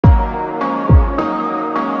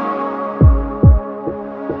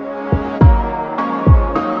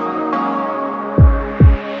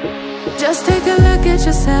forget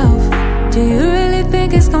yourself? Do you really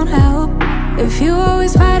think it's gonna help if you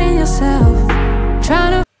always fighting yourself?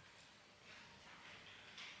 Trying to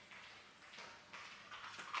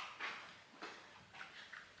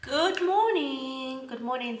Good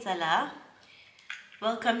morning Tsala.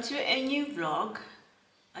 Welcome to a new vlog.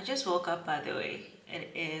 I just woke up, by the way. It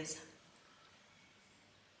is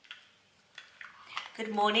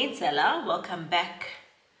good morning Tsala. Welcome back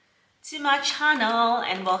to my channel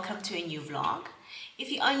and welcome to a new vlog.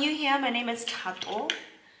 If you are new here, my name is Thato,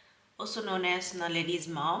 also known as Naledi's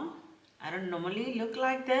mom. I don't normally look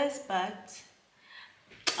like this, but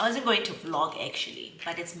I wasn't going to vlog actually,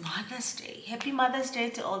 but it's Mother's Day. Happy Mother's Day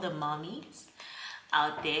to all the mommies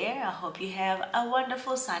out there. I hope you have a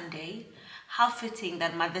wonderful Sunday. How fitting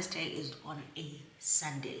that Mother's Day is on a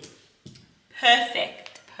Sunday.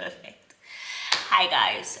 Perfect. Hi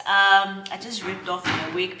guys, I just ripped off my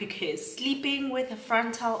wig because sleeping with a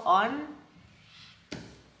frontal on,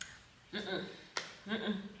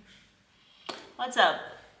 What's up?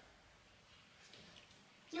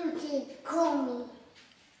 You did call me.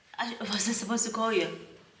 Was I supposed to call you?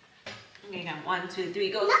 Okay, come 1, 2,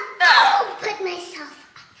 3, go. No, I'll put myself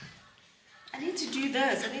up. I need to do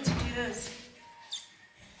this.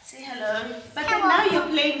 Say hello. But Hello. then now you're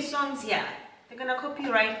playing songs here. They're gonna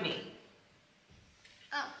copyright me.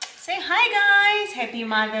 Oh. Say hi guys. Happy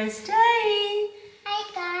Mother's Day. Hi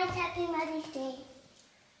guys, happy Mother's Day.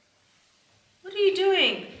 What are you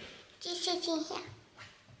doing? Just sitting here.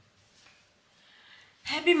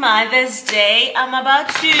 Happy Mother's Day. I'm about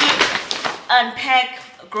to unpack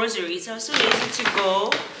groceries. I was so lazy to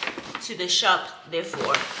go to the shop,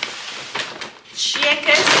 therefore.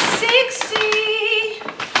 Check 60.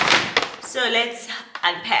 So let's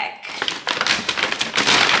unpack.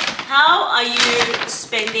 How are you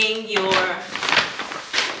spending your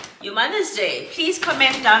Mother's Day? Please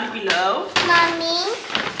comment down below. Mommy.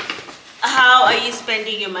 How are you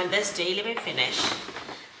spending your Mother's Day? Let me finish.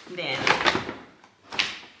 Then.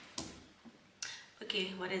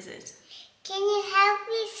 Okay, what is it? Can you help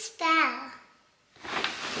me spell?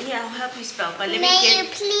 Yeah, I'll help you spell, but let me May get... you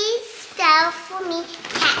please spell for me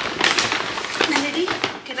cat? Naledi,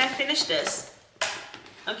 can I finish this?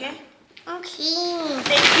 Okay? Okay.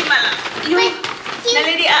 Thank you, Mala.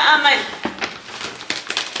 Naledi, man.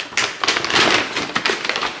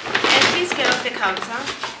 And please get off the counter.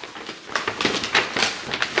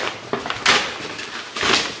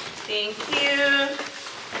 Thank you.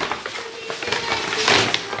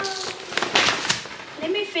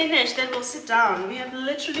 Let me finish, then we'll sit down. We have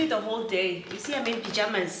literally the whole day. You see, I'm in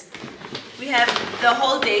pajamas. We have the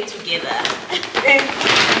whole day together.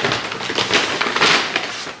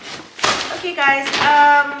 Okay, guys.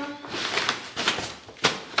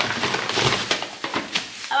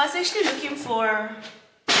 I was actually looking for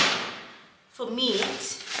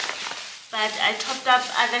meat, but I topped up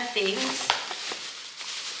other things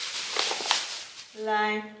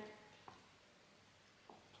like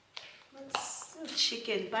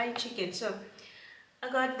chicken, buy chicken. So I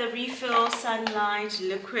got the refill sunlight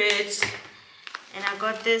liquid, and I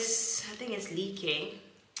got this, I think it's leaking,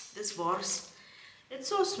 this bars. It's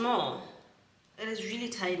so small, it is really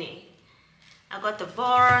tiny. I got the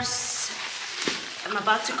bars. I'm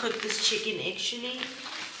about to cook this chicken actually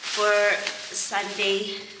for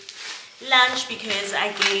Sunday lunch because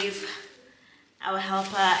I gave our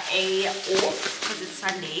helper a off because it's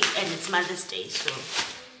Sunday and it's Mother's Day, so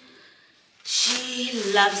she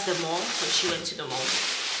loves the mall, so she went to the mall.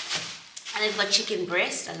 And I've got chicken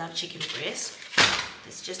breast. I love chicken breast.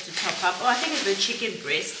 It's just to top up. Oh, I think it's the chicken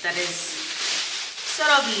breast that is sort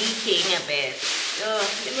of leaking a bit.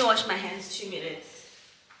 Let me wash my hands 2 minutes.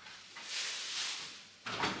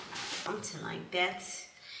 Something like that.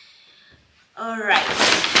 Alright.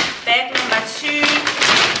 Bag number 2.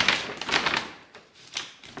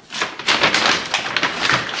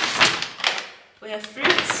 We have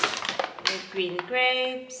fruits. We have green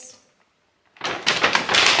grapes.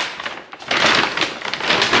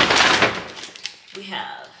 We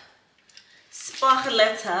have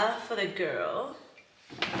sparkletta for the girl.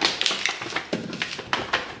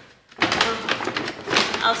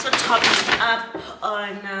 I also topped up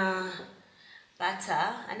on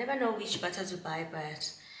butter. I never know which butter to buy,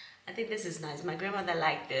 but I think this is nice. My grandmother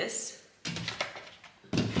liked this.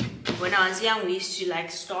 When I was young, we used to like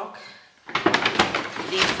stock.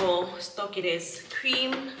 Therefore, stock it as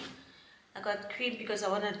cream. I got cream because I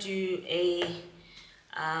want to do a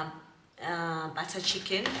butter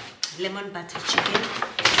chicken, lemon butter chicken.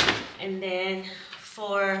 And then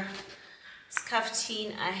for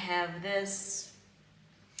scaftine, I have this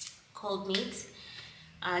cold meat,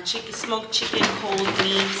 smoked chicken cold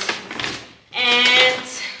meat, and And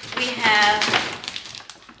we have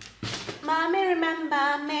Mommy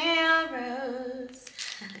Remember Melrose.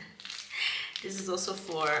 This is also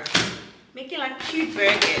for making like cute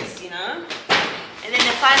burgers, you know. And then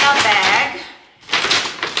the final bag.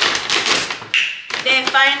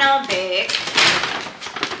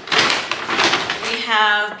 We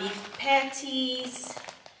have beef patties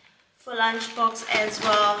for lunchbox as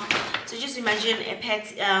well. So just imagine a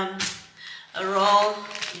patty, a roll,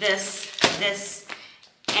 this,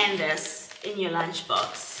 and this in your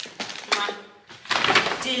lunchbox.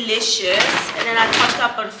 Delicious. And then I topped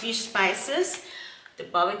up on a few spices. The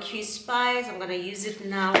barbecue spice, I'm gonna use it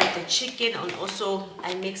now with the chicken, and also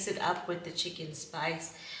I mix it up with the chicken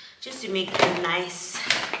spice just to make a nice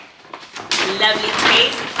lovely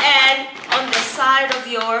taste. And on the side of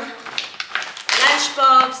your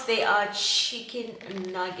lunchbox they are chicken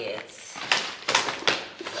nuggets.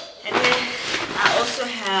 And then I also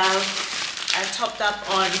have topped up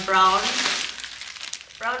on brown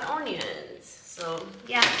onions. So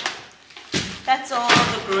yeah, that's all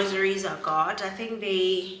the groceries I got. I think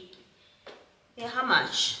they're how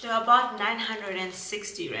much? They're about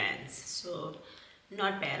 960 rands, so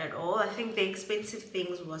not bad at all. I think the expensive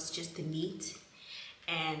things was just the meat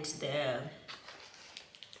and the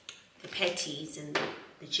patties and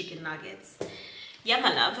the chicken nuggets. Yeah,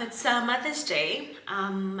 my love, it's Mother's Day.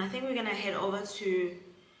 I think we're gonna head over to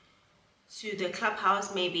the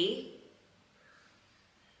clubhouse maybe,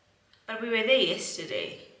 but we were there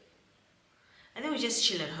yesterday. I think we just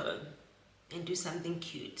chill at home and do something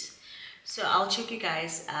cute. So I'll check you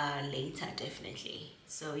guys later, definitely.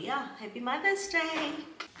 So yeah, happy Mother's Day.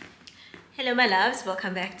 Hello my loves,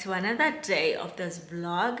 welcome back to another day of this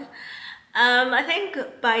vlog. I think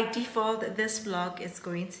by default this vlog is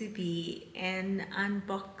going to be an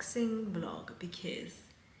unboxing vlog because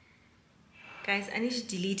guys, I need to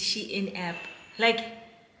delete Shein app. Like,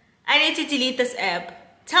 I need to delete this app.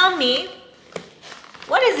 Tell me,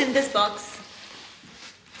 what is in this box?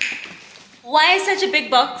 Why is such a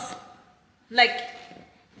big box? Like,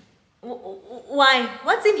 why?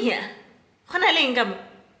 What's in here?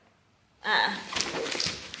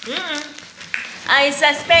 I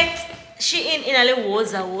suspect Shein in a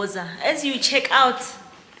woza. As you check out,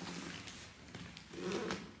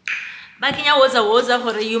 bakinya woza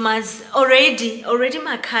for you must already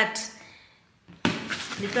my cut.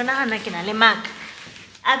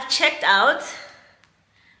 I've checked out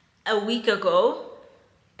a week ago,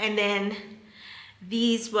 and then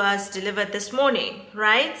these was delivered this morning,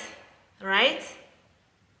 right?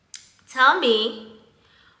 Tell me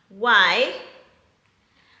why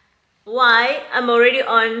I'm already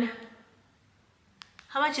on,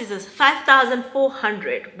 how much is this?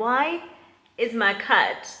 5,400. Why is my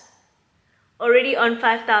cut already on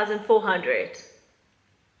 5,400?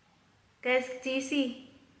 Guys, do you see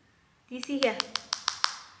here?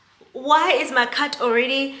 Why is my cut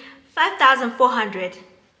already 5,400?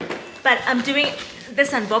 But I'm doing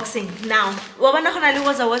this unboxing now.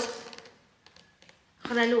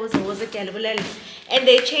 And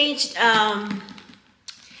they changed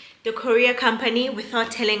the courier company without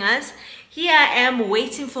telling us. Here I am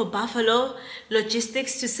waiting for Buffalo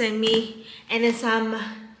Logistics to send me, and then some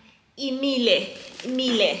Emile.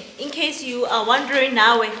 In case you are wondering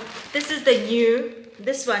now, this is the new,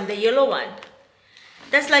 this one, the yellow one.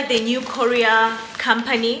 That's like the new courier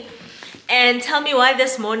company. And tell me why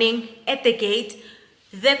this morning at the gate,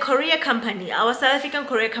 the courier company, our South African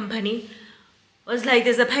courier company, was like,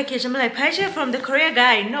 there's a package. I'm like, package from the courier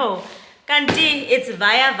guy? No. Kanti, it's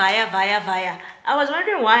via. I was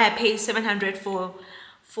wondering why I paid 700 for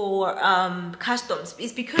customs.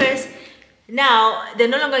 It's because now they're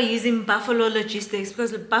no longer using Buffalo Logistics,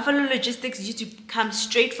 because Buffalo Logistics used to come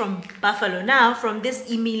straight from Buffalo. Now from this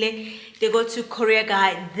email they go to courier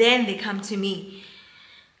guy, then they come to me.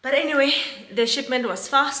 But anyway, the shipment was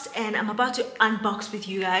fast and I'm about to unbox with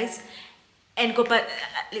you guys and go. But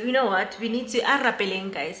you know what, we need to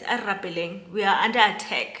rappelling, guys. We are under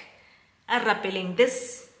attack. Rappelling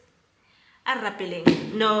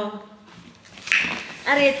no,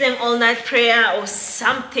 I'm all night prayer or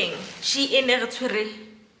something. She in at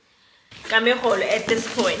this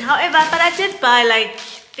point. However, but I did buy like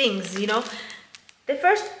things, you know. The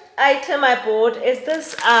first item I bought is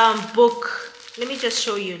this book. Let me just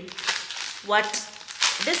show you what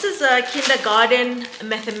this is. A kindergarten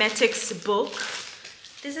mathematics book.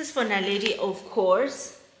 This is for Naledi, of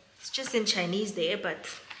course. It's just in Chinese there, but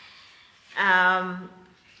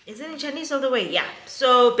is it in Chinese all the way? Yeah.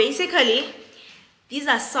 So basically these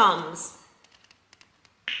are sums.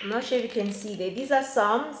 I'm not sure if you can see there. These are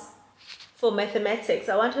sums for mathematics.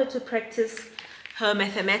 I want her to practice her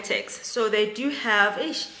mathematics. So they do have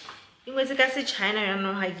China, I don't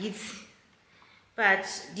know how it's, but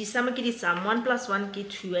the summer kid is some 1 + 1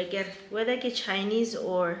 get 2. I get whether I get Chinese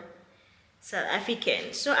or South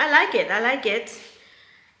African. So I like it.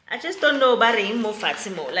 I just don't know about more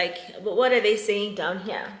Fatsimo. Like, what are they saying down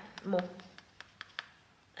here? More.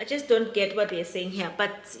 I just don't get what they're saying here.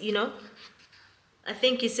 But you know, I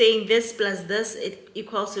think you're saying this plus this, it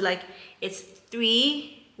equals to, like, it's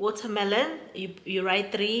 3 watermelon. You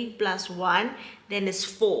write 3 + 1, then it's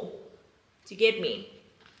 4. Do you get me?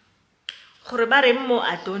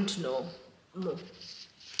 I don't know.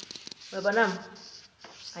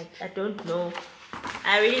 I don't know.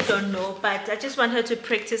 I really don't know, but I just want her to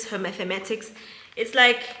practice her mathematics. It's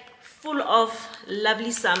like full of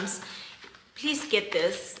lovely sums. Please get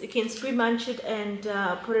this. You can screen munch it and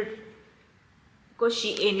put it, go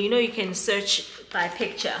Shein. You know, you can search by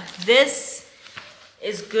picture. This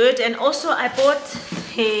is good. And also I bought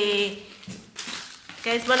a,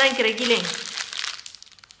 guys,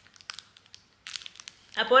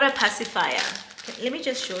 I bought a pacifier. Let me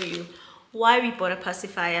just show you why we bought a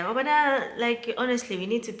pacifier. Like, honestly, we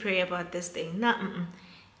need to pray about this thing. Nah,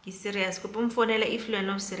 you serious? If you're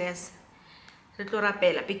not serious,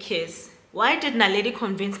 because why did Naledi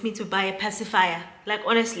convince me to buy a pacifier? Like,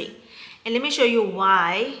 honestly. And let me show you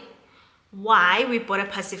why we bought a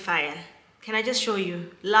pacifier. Can I just show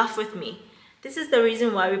you? Laugh with me. This is the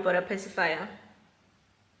reason why we bought a pacifier.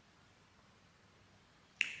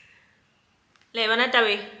 Do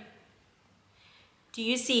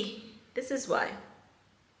you see? This is why.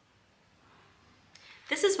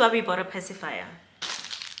 This is why we bought a pacifier.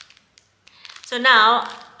 So now,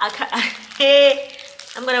 I'm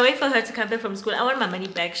gonna wait for her to come back from school. I want my money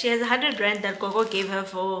back. She has 100 rand that Gogo gave her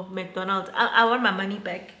for McDonald's. I want my money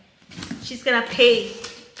back. She's gonna pay.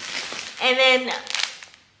 And then,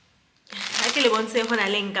 let me,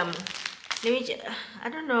 I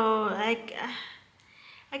don't know, like,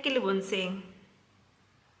 I can't say.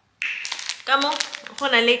 Come on,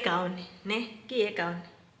 hona le gown, ne? Ki e gown.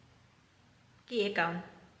 Ki e gown.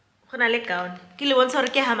 Hona le gown. Ki le bontsha hore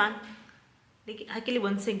ke hamang. Ha ke le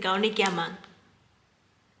bontshe gown ke hamang.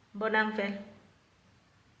 Bonang fel.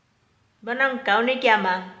 Bonang gown ke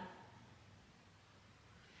hamang.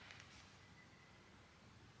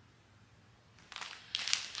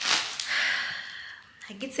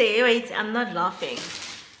 I could say, wait, I'm not laughing.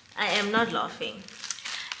 I am not laughing.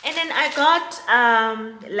 And then I got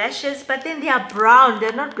lashes, but then they are brown.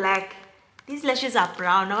 They're not black. These lashes are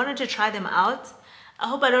brown. I wanted to try them out. I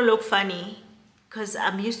hope I don't look funny because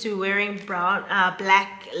I'm used to wearing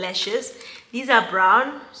black lashes. These are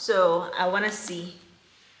brown, so I want to see.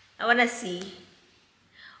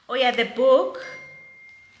 Oh yeah, the book.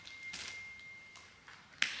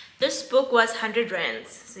 This book was 100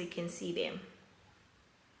 rands, so you can see them.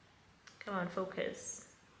 Come on, focus.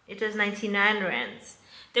 It was 99 rands.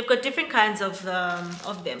 They've got different kinds of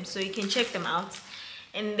them, so you can check them out.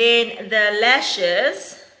 And then the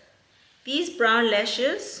lashes, these brown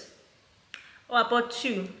lashes, I bought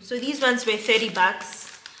 2. So these ones were 30 bucks.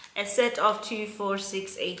 A set of 2, 4,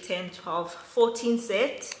 6, 8, 10, 12, 14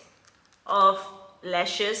 set of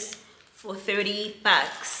lashes for 30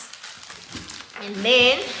 bucks. And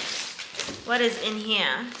then, what is in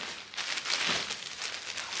here?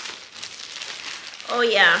 Oh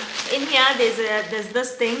yeah, in here there's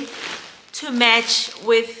this thing to match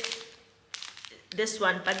with this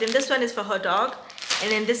one, but then this one is for her dog, and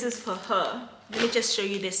then this is for her. Let me just show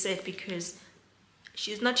you this set because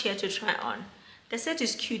she's not here to try on. The set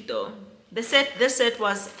is cute though. This set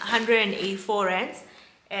was 184 rands,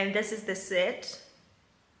 and this is the set.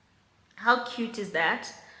 How cute is that?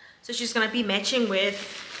 So she's gonna be matching with.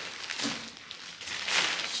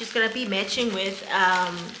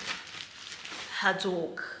 Her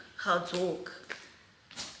dog.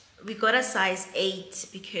 We got a size 8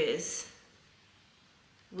 because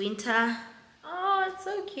winter. Oh, it's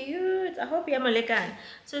so cute. I hope you're Malekan.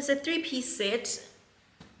 So it's a 3-piece set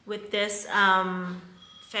with this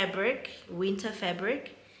fabric, winter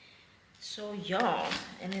fabric. So yeah,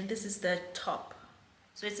 and then this is the top.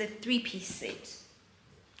 So it's a 3-piece set.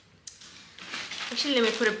 Actually, let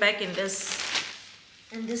me put it back in this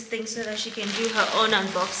thing so that she can do her own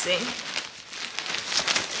unboxing.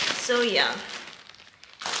 So yeah,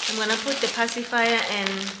 I'm gonna put the pacifier and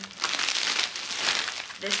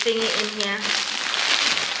the thingy in here.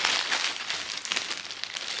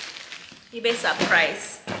 eBay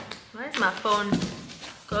surprise. Why is my phone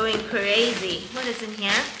going crazy? What is in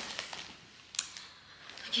here?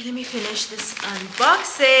 Okay, let me finish this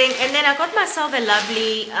unboxing. And then I got myself a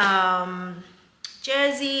lovely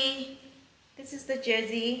jersey. This is the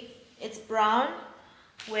jersey. It's brown.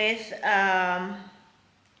 with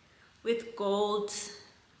gold.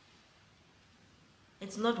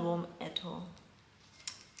 It's not warm at all.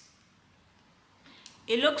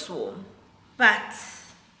 It looks warm, but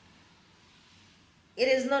it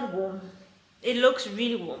is not warm. It looks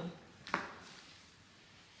really warm.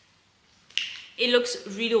 It looks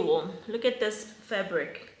really warm. Look at this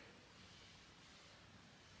fabric.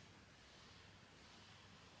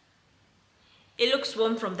 It looks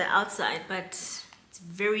warm from the outside, but it's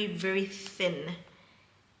very, very thin.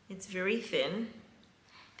 It's very thin.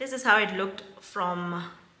 This is how it looked from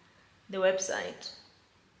the website.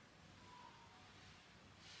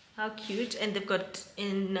 How cute. And they've got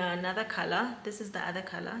in another color. This is the other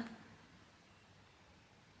color.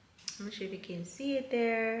 I'm not sure if you can see it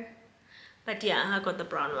there. But yeah, I got the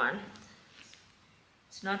brown one.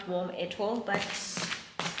 It's not warm at all, but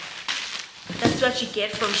that's what you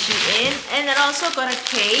get from Shein. And then I also got a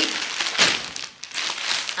cape.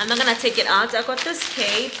 I'm not gonna take it out. I got this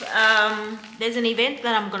cape. There's an event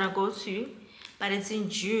that I'm gonna go to, but it's in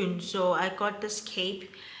June. So I got this cape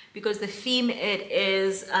because the theme it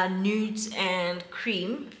is nudes and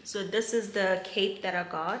cream. So this is the cape that I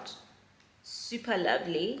got. Super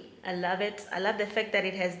lovely. I love it. I love the fact that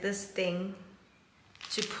it has this thing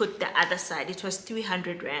to put the other side. It was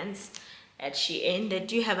 300 rands at Shein. They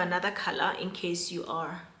do have another color in case you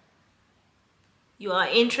are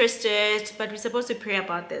interested, but we're supposed to pray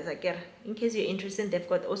about this. I get in case you're interested, they've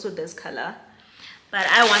got also this color, but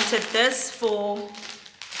I wanted this for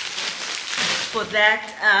that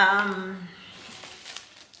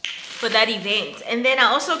event. And then I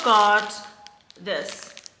also got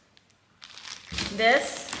this.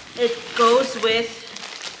 It goes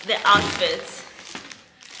with the outfits.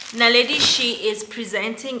 Naledi, she is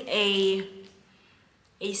presenting a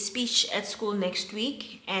speech at school next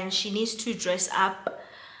week, and she needs to dress up.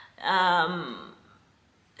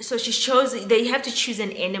 So they have to choose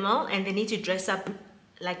an animal, and they need to dress up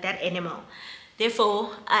like that animal.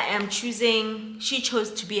 Therefore, she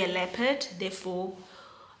chose to be a leopard. Therefore,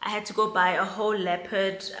 I had to go buy a whole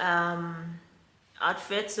leopard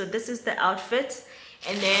outfit. So this is the outfit,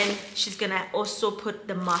 and then she's gonna also put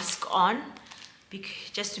the mask on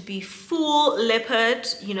just to be full leopard,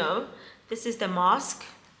 you know. This is the mask.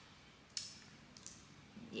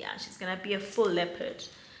 Yeah, she's gonna be a full leopard.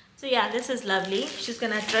 So yeah, this is lovely. She's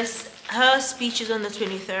gonna dress, her speech is on the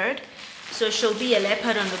 23rd, so she'll be a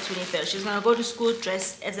leopard on the 23rd. She's gonna go to school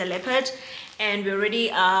dressed as a leopard, and we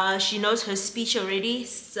already she knows her speech already,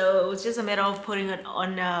 so it's just a matter of putting it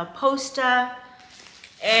on a poster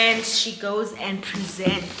and she goes and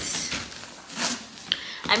presents.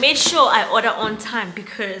 I made sure I order on time,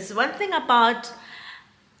 because one thing about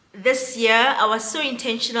this year, I was so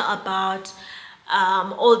intentional about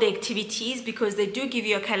all the activities, because they do give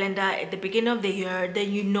you a calendar at the beginning of the year.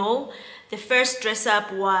 Then you know, the first dress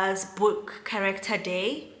up was book character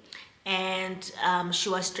day, and she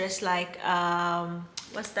was dressed like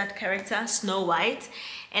what's that character, Snow White.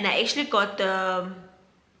 And I actually got the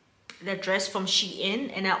dress from Shein,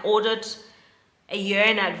 and I ordered a year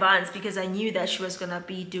in advance because I knew that she was gonna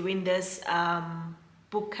be doing this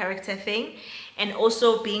book character thing. And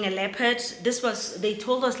also being a leopard, they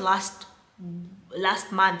told us last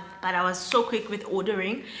month, but I was so quick with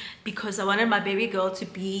ordering because I wanted my baby girl to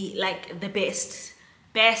be like the best,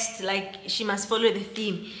 like she must follow the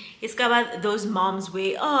theme. It's got those moms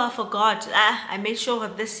where, oh, I forgot. I made sure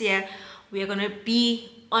that this year we are gonna be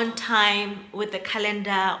on time with the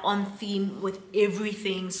calendar, on theme with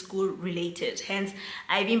everything school related. Hence,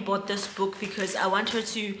 I even bought this book because I want her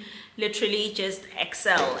to literally just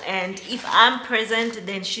excel. And if I'm present,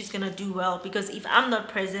 then she's gonna do well, because if I'm not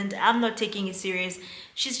present, I'm not taking it serious,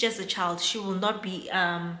 she's just a child. She will not be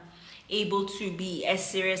able to be as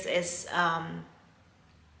serious as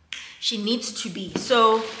she needs to be.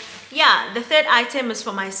 So yeah, the third item is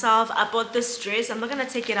for myself. I bought this dress. I'm not gonna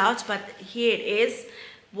take it out, but here it is.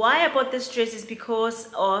 Why I bought this dress is because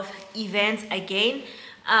of events again.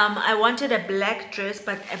 I wanted a black dress,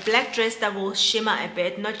 but a black dress that will shimmer a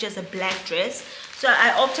bit, not just a black dress. So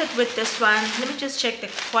I opted with this one. Let me just check the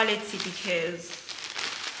quality, because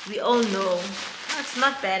we all know it's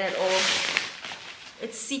not bad at all.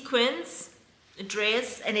 It's sequins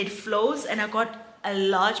dress and it flows, and I got a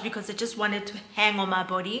large because I just wanted to hang on my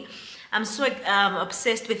body. I'm so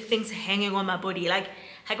obsessed with things hanging on my body, like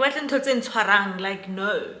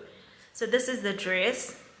no. So this is the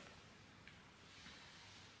dress.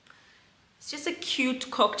 It's just a cute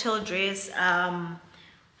cocktail dress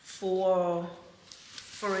for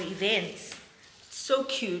events. So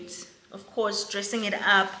cute. Of course, dressing it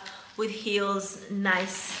up with heels,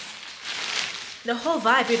 nice. the whole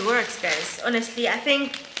vibe, it works, guys. Honestly, I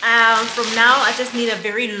think from now I just need a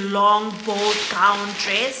very long bold gown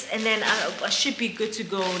dress, and then I should be good to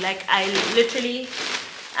go. Like I literally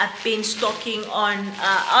have been stocking on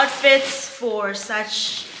outfits for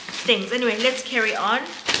such things. Anyway, let's carry on.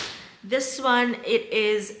 This one, it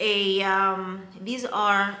is a these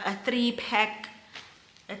are a three pack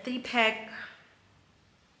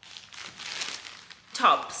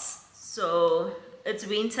tops. So it's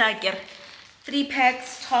winter, I get 3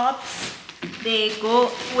 packs tops. They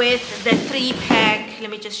go with the 3 pack.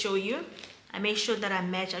 Let me just show you. I make sure that I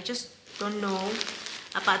match. I just don't know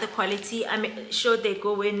about the quality. I make sure they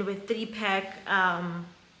go in with 3 pack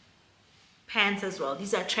pants as well.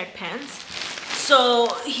 These are track pants. So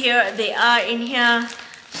here they are in here.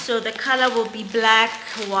 So the color will be black,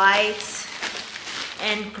 white,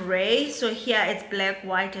 and gray. So here it's black,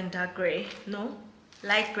 white, and dark gray. No,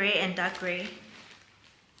 light gray and dark gray.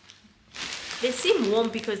 They seem warm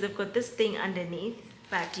because they've got this thing underneath,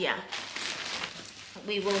 but yeah,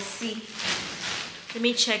 we will see. Let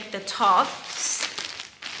me check the tops.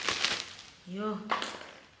 Yo.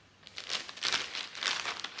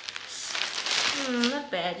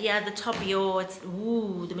 Not bad. Yeah, the top, yo, it's,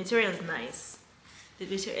 ooh, the material is nice. The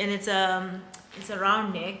material, and it's a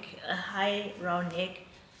round neck, a high round neck.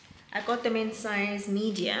 I got them in size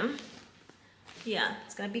medium. Yeah,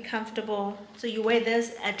 it's gonna be comfortable. So you wear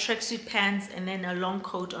this at tracksuit pants and then a long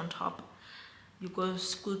coat on top. You go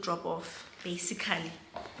school drop off, basically.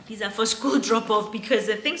 These are for school drop off because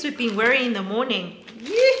the things we've been wearing in the morning.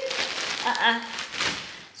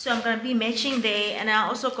 So I'm gonna be matching there, and I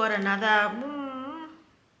also got another.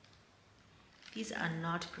 These are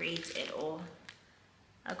not great at all.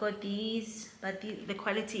 I got these, but the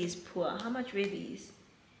quality is poor. How much were these?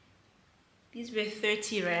 These were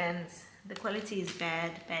 30 rands. The quality is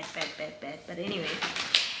bad. But anyway.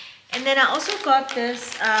 And then I also got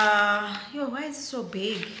this. Yo, why is it so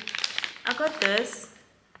big? I got this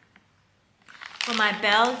for my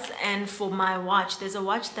belt and for my watch. There's a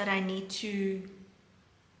watch that I need to.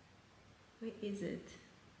 Where is it?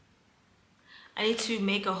 I need to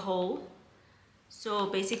make a hole. So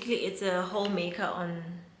basically, it's a hole maker on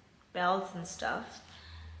belts and stuff.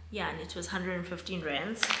 Yeah, and it was 115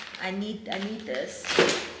 rands. I need this.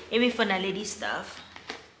 Maybe for Naledi stuff.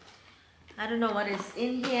 I don't know what is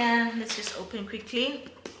in here. Let's just open quickly.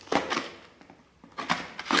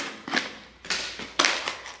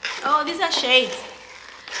 Oh, these are shades.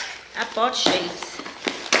 I bought shades.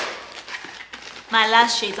 My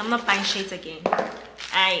last shades. I'm not buying shades again.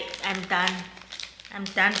 I'm done. I'm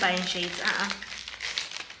done buying shades.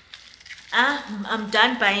 I'm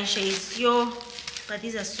done buying shades. Yo, but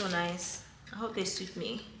these are so nice. I hope they suit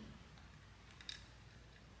me.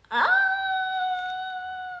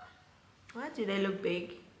 Why do they look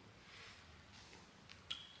big?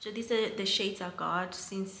 So these are the shades I got,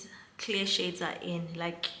 since clear shades are in.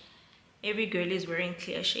 Like every girl is wearing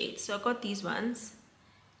clear shades. So I got these ones.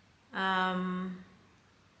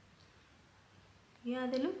 Yeah,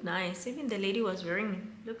 they look nice. Even the lady was wearing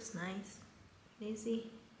it. Looks nice.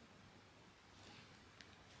 Lazy.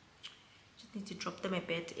 Just need to drop them a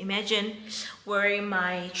bit. Imagine wearing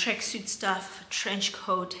my tracksuit stuff, trench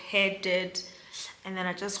coat, hair did, and then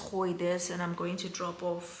I just hold this and I'm going to drop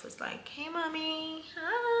off. It's like, hey mommy,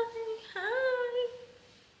 hi.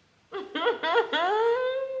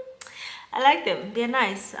 I like them. They're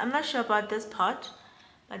nice. I'm not sure about this part,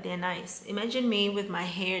 but they're nice. Imagine me with my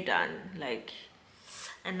hair done, like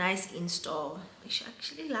a nice install.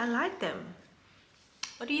 Actually, I like them.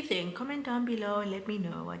 What do you think? Comment down below and let me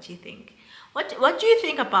know what you think. What do you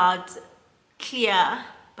think about clear,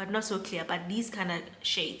 but not so clear, but these kind of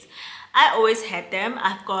shades? I always had them.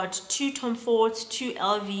 I've got 2 Tom Fords, 2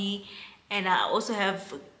 LV, and I also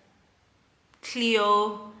have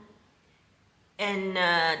Clio and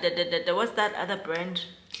what's that other brand?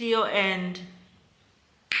 Clio and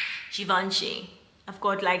Givenchy. I've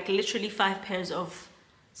got like literally 5 pairs of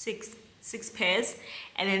six pairs,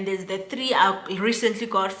 and then there's the 3 I recently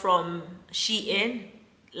got from Shein,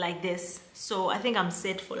 like this. So I think I'm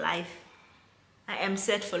set for life. I am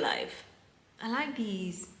set for life. I like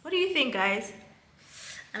these. What do you think, guys?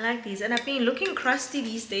 I like these, and I've been looking crusty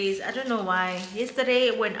these days. I don't know why.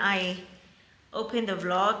 Yesterday when I opened the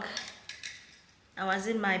vlog, I was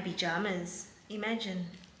in my pajamas. Imagine.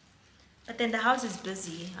 But then the house is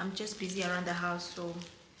busy. I'm just busy around the house, so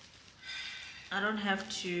I don't have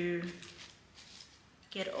to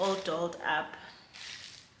get all dolled up.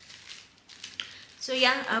 So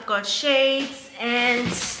yeah, I got shades and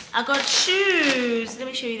I got shoes. Let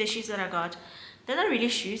me show you the shoes that I got. They're not really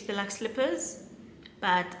shoes, they're like slippers,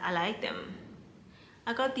 but I like them.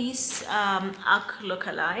 I got these UGG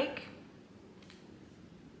look-alike.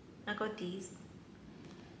 I got these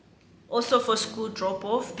also for school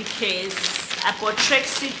drop-off because I bought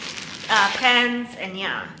tracksuit pants, and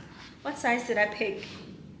yeah. What size did I pick?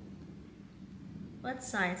 What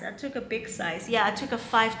size? I took a big size. Yeah, I took a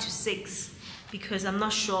 5 to 6 because I'm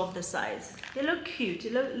not sure of the size. They look cute. They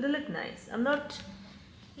look nice. I'm not...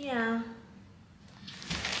 Yeah.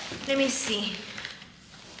 Let me see.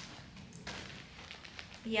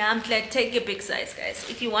 Yeah, I'm glad. Take a big size, guys.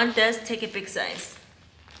 If you want this, take a big size.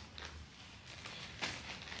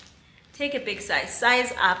 Take a big size.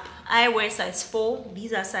 Size up. I wear size 4.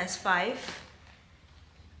 These are size 5.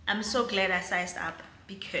 I'm so glad I sized up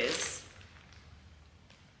because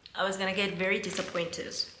I was gonna get very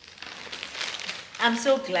disappointed. I'm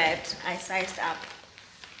so glad I sized up.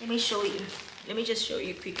 Let me show you. Let me just show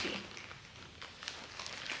you quickly.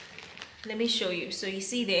 Let me show you. So you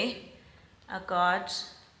see there, I got,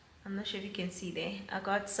 I'm not sure if you can see there, I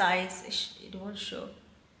got size, it won't show.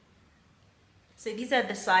 So these are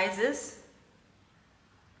the sizes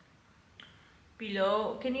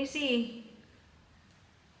below. Can you see?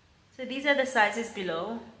 So these are the sizes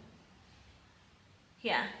below.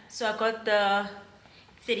 Yeah, so I got the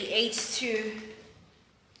 38s to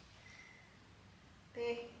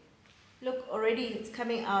there. Look, already it's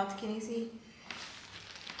coming out. Can you see?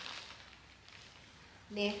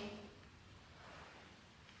 There.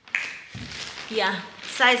 Yeah,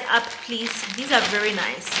 size up please. These are very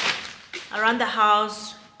nice. Around the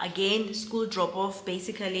house, again, school drop off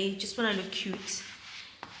basically. Just want to look cute.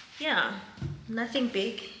 Yeah, nothing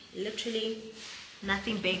big, literally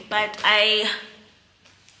nothing big, but I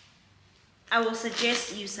will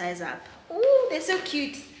suggest you size up. Oh, they're so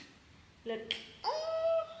cute. Look.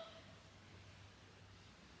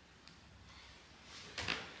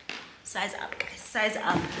 Size up, guys, size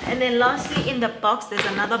up. And then lastly, in the box, there's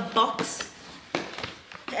another box.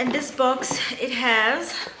 And this box, it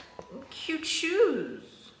has cute shoes.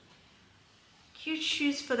 Cute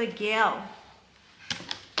shoes for the girl.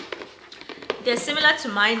 They're similar to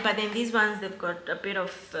mine, but then these ones, they've got a bit of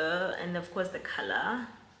fur and of course the color.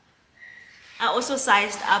 I also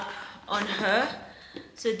sized up on her.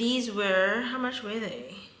 So these were, how much were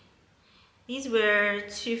they? These were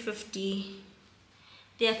 $250.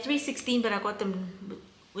 They are $316, but I got them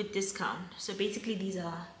with discount. So basically these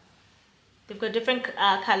are, they've got different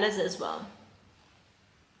colors as well.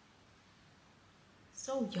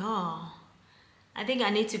 So yeah, I think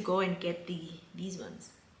I need to go and get these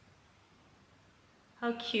ones.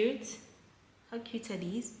 How cute. How cute are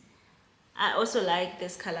these? I also like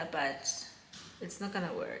this color, but it's not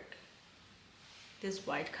gonna work. This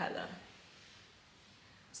white color,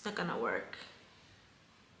 it's not gonna work.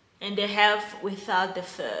 And they have without the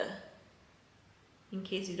fur, in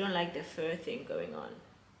case you don't like the fur thing going on.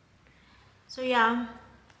 So yeah,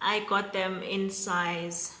 I got them in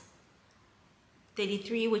size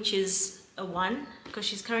 33, which is a 1, because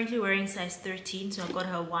she's currently wearing size 13, so I got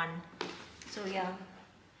her 1. So yeah,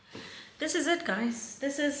 this is it, guys.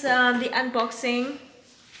 This is the unboxing.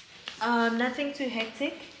 Nothing too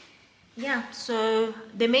hectic. Yeah, so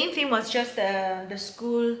the main thing was just the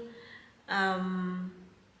school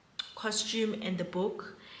costume and the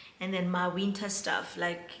book, and then my winter stuff,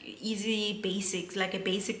 like easy basics, like a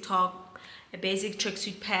basic top, a basic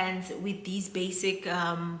tracksuit pants with these basic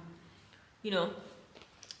you know,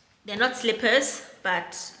 they're not slippers,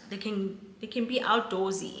 but they can be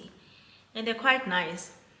outdoorsy and they're quite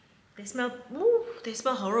nice. They smell, ooh, they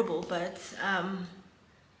smell horrible, but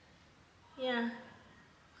yeah,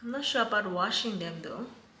 I'm not sure about washing them though,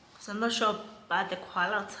 because I'm not sure about the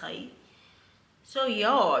quality. So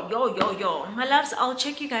yo, my loves, I'll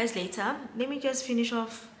check you guys later. Let me just finish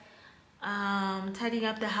off tidying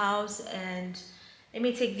up the house, and let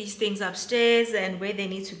me take these things upstairs and where they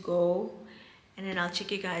need to go, and then I'll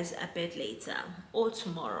check you guys a bit later or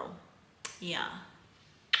tomorrow. Yeah.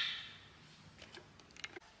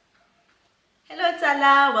 Hello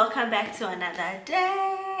Tsala, welcome back to another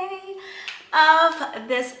day of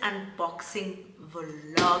this unboxing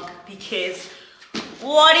vlog, because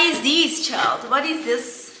what is this, child? What is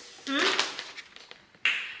this?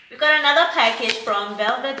 We got another package from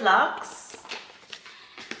VelvetLux,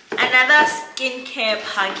 another skincare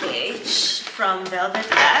package from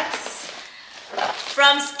VelvetLux,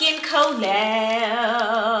 from Skin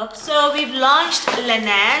Collab. So we've launched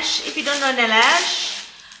Laneige. If you don't know Laneige,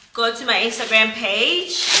 go to my Instagram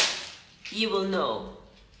page. You will know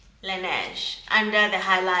Laneige under the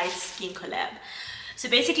highlights Skin Collab. So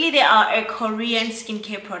basically they are a Korean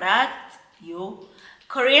skincare product,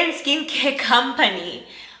 Korean skincare company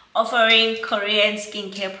offering Korean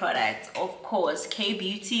skincare products. Of course,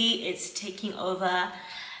 K-Beauty is taking over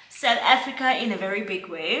South Africa in a very big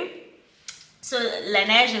way. So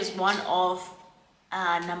Laneige is one of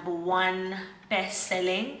 #1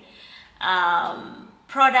 best-selling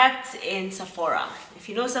products in Sephora. If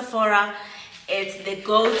you know Sephora, it's the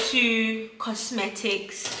go-to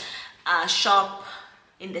cosmetics shop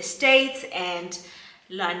in the States, and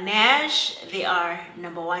Laneige, they are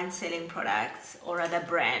 #1 selling products, or rather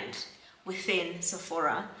brand, within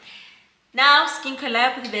Sephora. Now Skin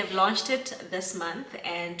Collab, they've launched it this month,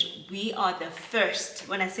 and we are the first.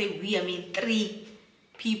 When I say we, I mean 3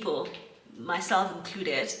 people, myself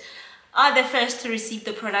included, are the first to receive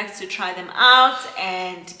the products, to try them out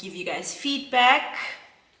and give you guys feedback,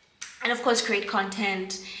 and of course create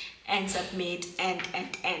content and submit and.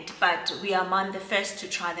 But we are among the first to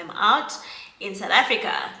try them out in South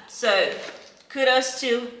Africa, so kudos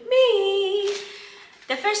to me.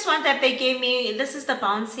 The first one that they gave me, this is the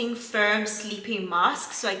Bouncing Firm Sleeping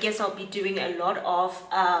Mask. So I guess I'll be doing a lot of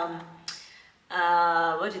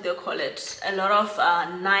what do they call it, a lot of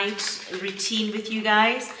night routine with you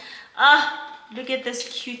guys. Look at this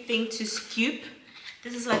cute thing to scoop.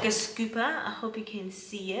 This is like a scooper. I hope you can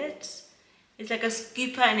see it. It's like a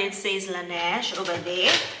scooper, and it says Laneige over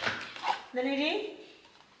there. Naledi,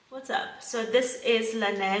 what's up? So this is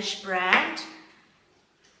Laneige brand.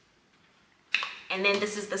 And then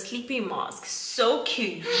this is the sleeping mask. So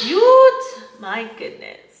cute. My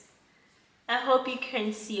goodness. I hope you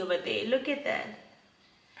can see over there. Look at that.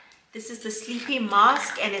 This is the sleeping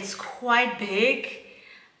mask, and it's quite big.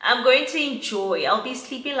 I'm going to enjoy. I'll be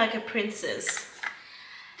sleeping like a princess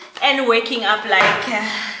and waking up like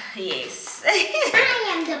yes. I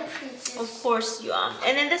am the princess. Of course you are.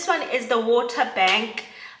 And then this one is the Water Bank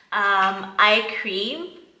eye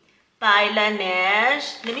cream by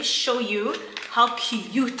Laneige. Let me show you how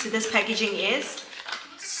cute this packaging is.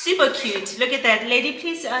 Super cute. Look at that. Lady,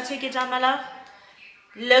 please take it down, my love.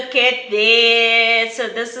 Look at this. So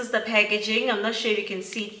this is the packaging. I'm not sure if you can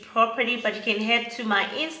see it properly, but you can head to my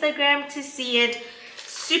Instagram to see it.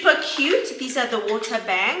 Super cute. These are the Water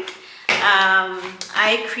Bank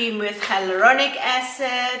eye cream with hyaluronic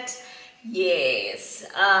acid. Yes,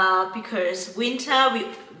 because winter we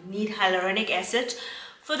need hyaluronic acid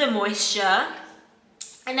for the moisture.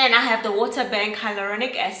 And then I have the Water Bank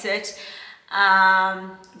hyaluronic acid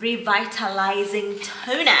revitalizing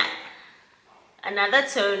toner. Another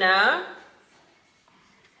toner.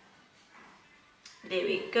 There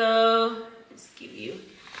we go. Let's give you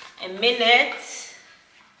a minute.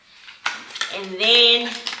 And then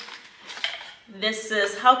this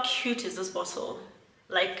is, how cute is this bottle?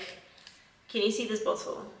 Like, can you see this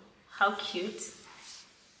bottle? How cute.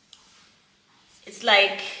 It's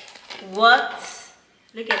like, what?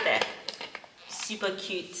 Look at that. Super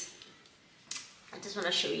cute. I just want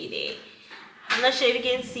to show you there. I'm not sure if you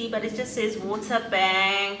can see, but it just says Water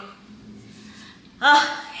Bank.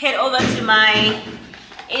 Head over to my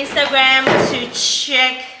Instagram to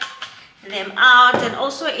check them out. And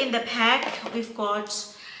also in the pack, we've got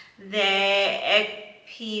the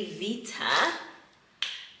Epivita.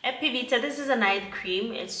 Epivita, this is a night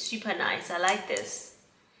cream. It's super nice. I like this.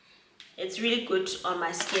 It's really good on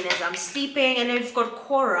my skin as I'm sleeping. And then we've got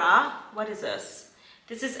Cora. What is this?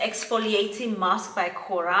 This is exfoliating mask by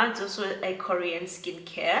Cora. It's also a Korean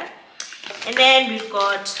skincare. And then we've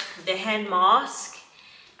got the hand mask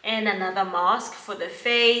and another mask for the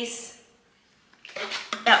face.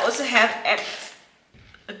 I also have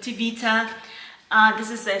Epivita. This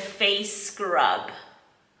is a face scrub.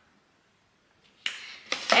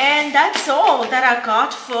 And that's all that I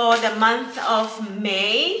got for the month of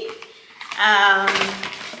May.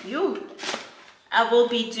 I will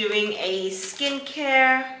be doing a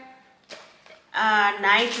skincare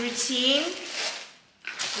night routine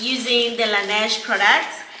using the Laneige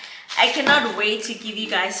products. I cannot wait to give you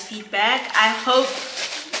guys feedback. I hope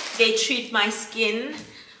they treat my skin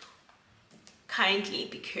kindly,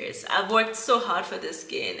 because I've worked so hard for the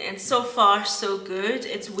skin, and so far so good.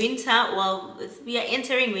 It's winter. Well, we are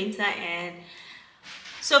entering winter, and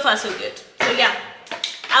so far so good. So yeah,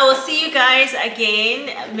 I will see you guys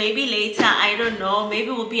again maybe later. I don't know, maybe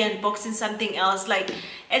we'll be unboxing something else. Like,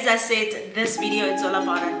 as I said, this video is all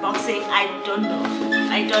about unboxing. I don't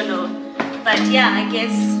know, but yeah, I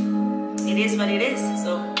guess it is what it is.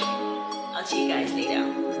 So I'll see you guys later.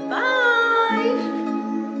 Bye.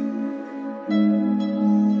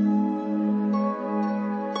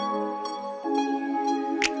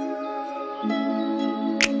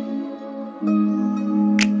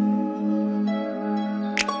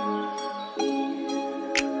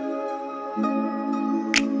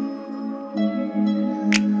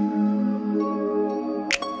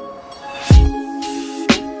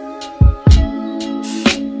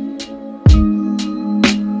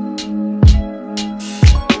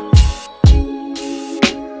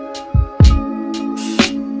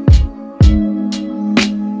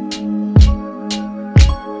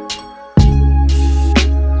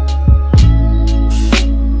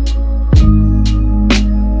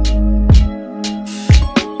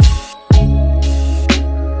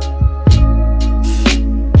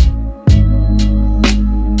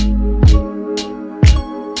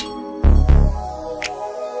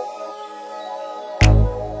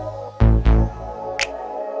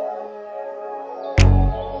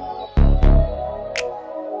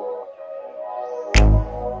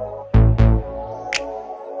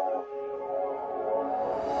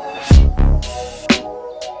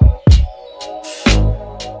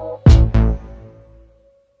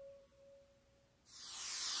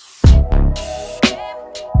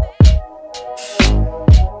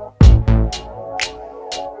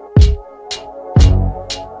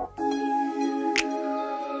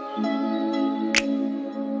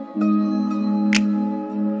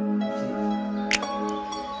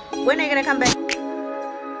 When are you gonna come back?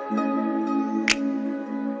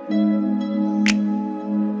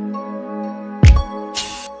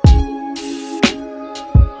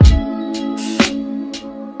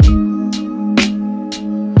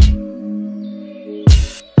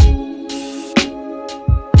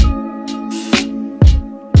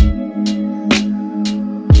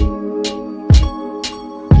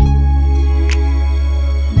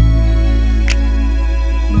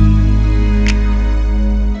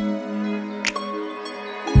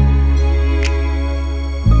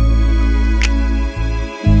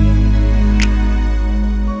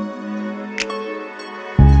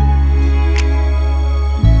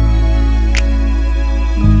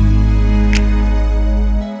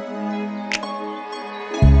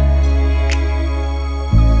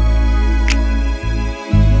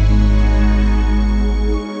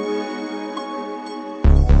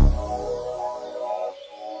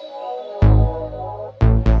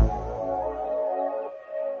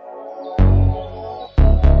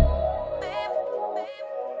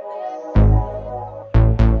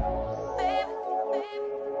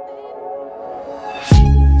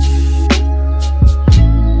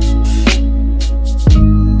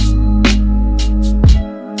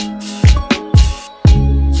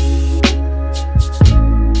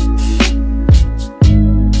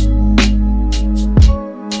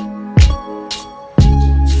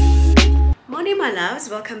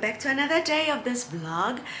 Welcome back to another day of this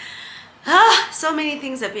vlog. So many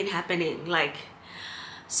things have been happening, like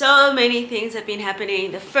so many things have been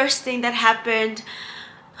happening. The first thing that happened,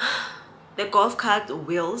 the golf cart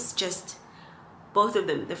wheels, just both of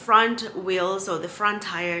them, the front wheels or the front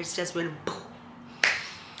tires just went boom.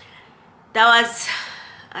 That was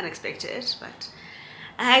unexpected, but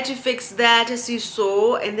I had to fix that, as you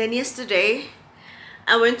saw. And then yesterday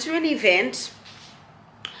I went to an event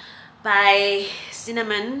by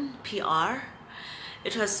Sinnamon PR.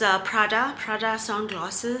 It was Prada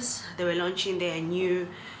sunglasses. They were launching their new,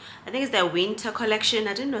 I think it's their winter collection.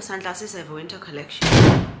 I didn't know sunglasses have a winter collection.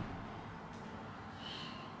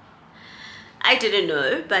 I didn't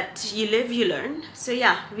know, but you live, you learn. So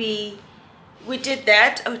yeah, we did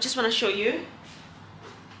that. I just want to show you.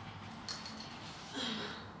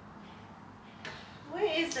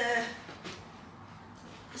 Where is the,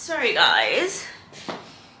 sorry guys,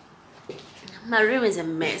 my room is a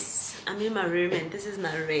mess. I'm in my room and this is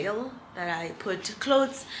my rail that I put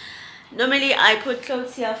clothes. Normally I put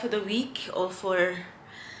clothes here for the week or for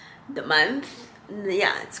the month.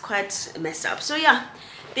 Yeah, it's quite messed up. So yeah,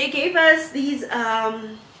 they gave us these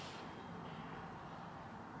Arnette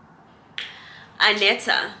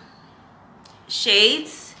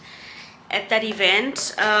shades at that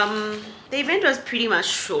event. The event was pretty much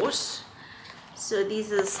short. So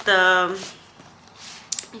this is the,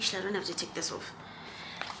 actually I don't have to take this off.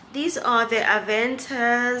 These are the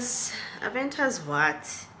Aventas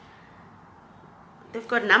what? They've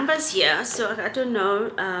got numbers here, so I don't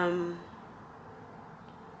know.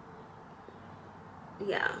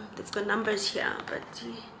 Yeah, they've got numbers here, but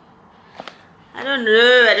I don't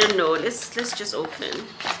know. Let's just open.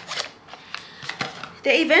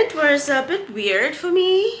 The event was a bit weird for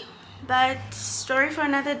me, but story for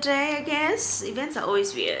another day, I guess. Events are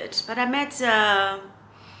always weird, but I met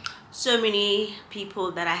so many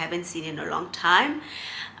people that I haven't seen in a long time.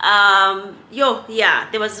 Yeah,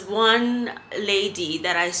 there was one lady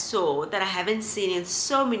that I saw that I haven't seen in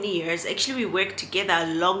so many years. Actually, we worked together a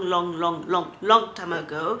long time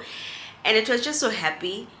ago, and it was just so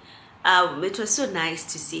happy. It was so nice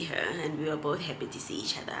to see her, and we were both happy to see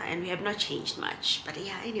each other, and we have not changed much. But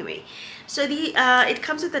yeah, anyway, so the it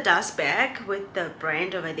comes with a dust bag with the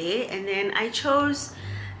brand over there, and then I chose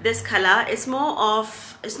this color. It's more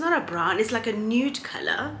of, it's not a brown, it's like a nude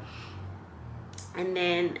color. And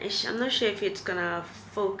then I'm not sure if it's gonna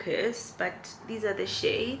focus, but these are the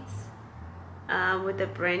shades with the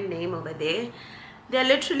brand name over there. They're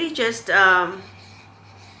literally just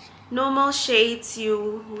normal shades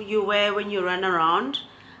you wear when you run around.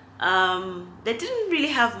 They didn't really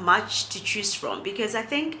have much to choose from, because I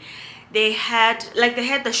think they had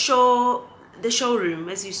the showroom,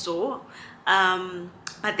 as you saw,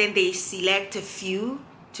 but then they select a few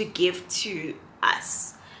to give to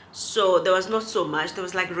us. So there was not so much. There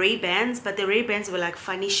was like Ray-Bans, but the Ray-Bans were like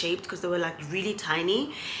funny shaped because they were like really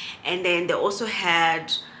tiny. And then they also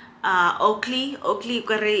had Oakley,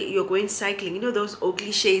 you're going cycling, you know those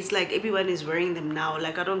Oakley shades, like everyone is wearing them now.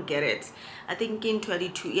 Like I don't get it. I think in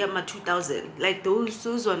 2000, like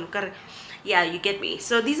those one, yeah, you get me.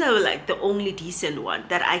 So these are like the only decent one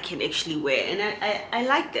that I can actually wear, and I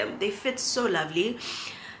like them. They fit so lovely.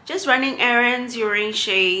 Just running errands, you're wearing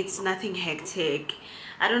shades, nothing hectic.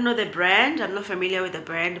 I don't know the brand, I'm not familiar with the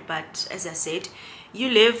brand, but as I said, you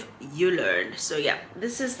live, you learn. So yeah,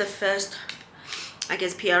 this is the first, I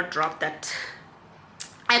guess, PR drop that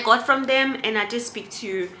I got from them, and I did speak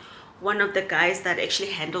to one of the guys that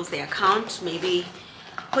actually handles the account. Maybe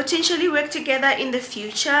potentially work together in the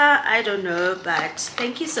future, I don't know. But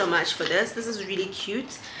thank you so much for this. This is really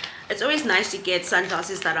cute. It's always nice to get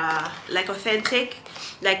sunglasses that are like authentic,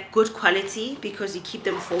 like good quality, because you keep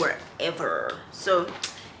them forever. So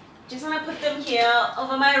just gonna put them here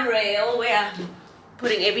over my rail where I'm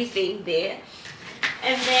putting everything there.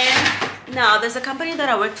 And then now there's a company that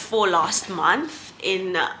I worked for last month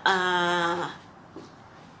in last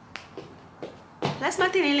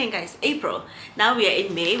month in guys, April. Now we are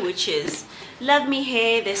in May, which is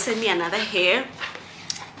Luvmehair. They sent me another hair.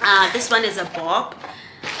 This one is a bob.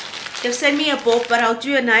 They've sent me a bob, but I'll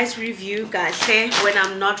do a nice review, guys, when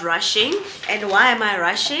I'm not rushing. And why am I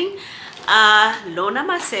rushing? Lona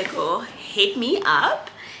Maseko hit me up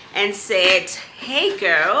and said, hey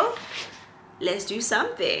girl, let's do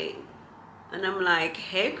something. And I'm like,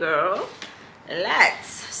 hey girl, let's.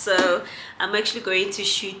 So I'm actually going to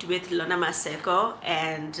shoot with Lona Maseko,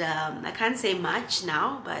 and I can't say much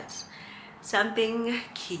now, but something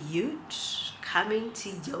cute coming to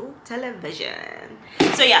your television.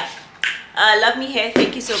 So yeah, Luvmehair,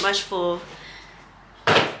 thank you so much for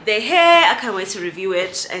the hair. I can't wait to review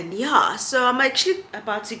it. And yeah, so I'm actually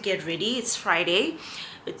about to get ready. It's Friday.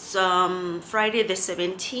 It's Friday the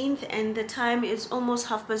 17th, and the time is almost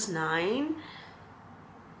 9:30.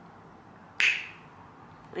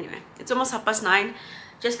 Anyway, it's almost 9:30.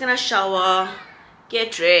 Just gonna shower,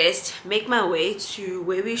 get dressed, make my way to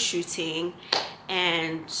where we're shooting.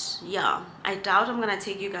 And yeah, I doubt I'm gonna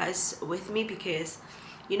take you guys with me because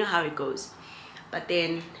you know how it goes. But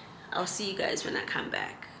then I'll see you guys when I come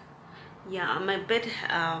back. Yeah, I'm a bit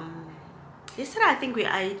yesterday I think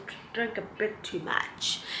I drank a bit too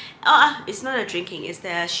much. It's not a drinking, it's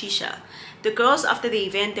the shisha. The girls after the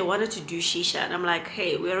event, they wanted to do shisha, and I'm like,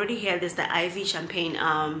 hey, we already here. There's the Ivy Champagne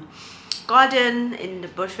garden in the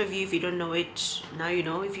both of you. If you don't know it, now you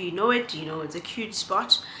know. If you know it, you know it's a cute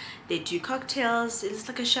spot. They do cocktails. It's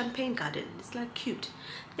like a champagne garden. It's like cute.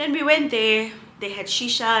 Then we went there. They had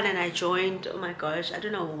shisha, and then I joined. Oh my gosh, I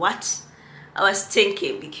don't know what I was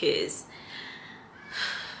thinking, because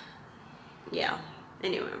yeah.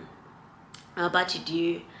 Anyway, I'm about to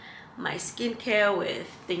do my skincare with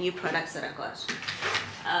the new products that I got.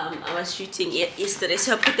 I was shooting it yesterday,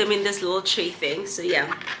 so I put them in this little tray thing. So yeah,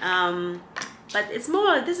 but it's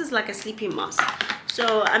more, this is like a sleeping mask.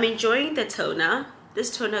 So I'm enjoying the toner. This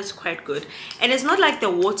toner is quite good, and it's not like the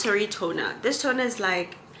watery toner. This toner is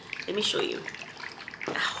like, let me show you.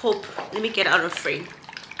 I hope, let me get out of frame.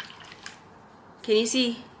 Can you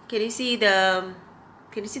see the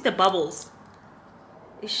bubbles?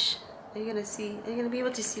 Ish. Are you gonna be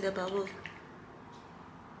able to see the bubbles?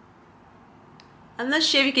 I'm not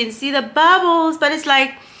sure if you can see the bubbles, but it's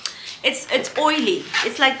like, it's oily.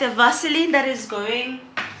 It's like the Vaseline that is going,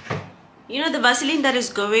 you know, the Vaseline that is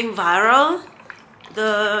going viral,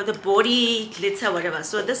 the body glitter, whatever.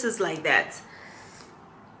 So this is like that.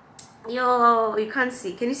 Yo, you can't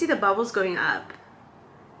see. Can you see the bubbles going up?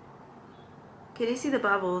 Can you see the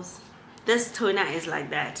bubbles? This toner is like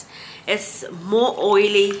that. It's more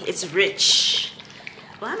oily, it's rich.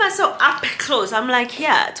 Why am I so up close? I'm like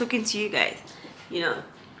here talking to you guys, you know.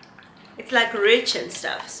 It's like rich and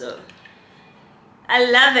stuff. So I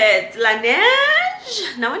love it.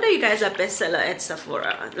 Laneige. No wonder you guys are bestseller at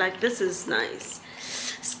Sephora. Like, this is nice.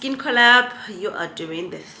 Skin collab, you are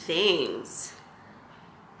doing the things.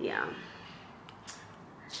 Yeah.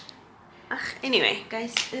 Anyway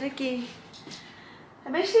guys,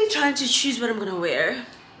 I'm actually trying to choose what I'm gonna wear,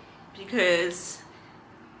 because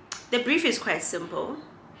the brief is quite simple.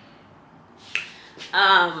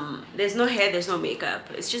 There's no hair, there's no makeup.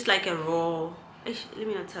 It's just like a raw, let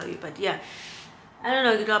me not tell you, but yeah, I don't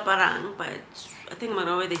know, but I think I'm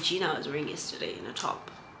gonna wear the jean I was wearing yesterday in a top.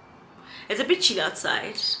 It's a bit chilly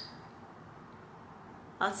outside.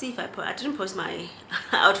 I'll see if I didn't post my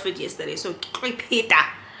outfit yesterday, so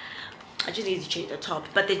I just need to change the top,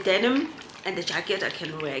 but the denim and the jacket I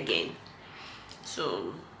can wear again.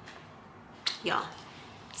 So yeah,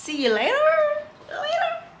 see you later.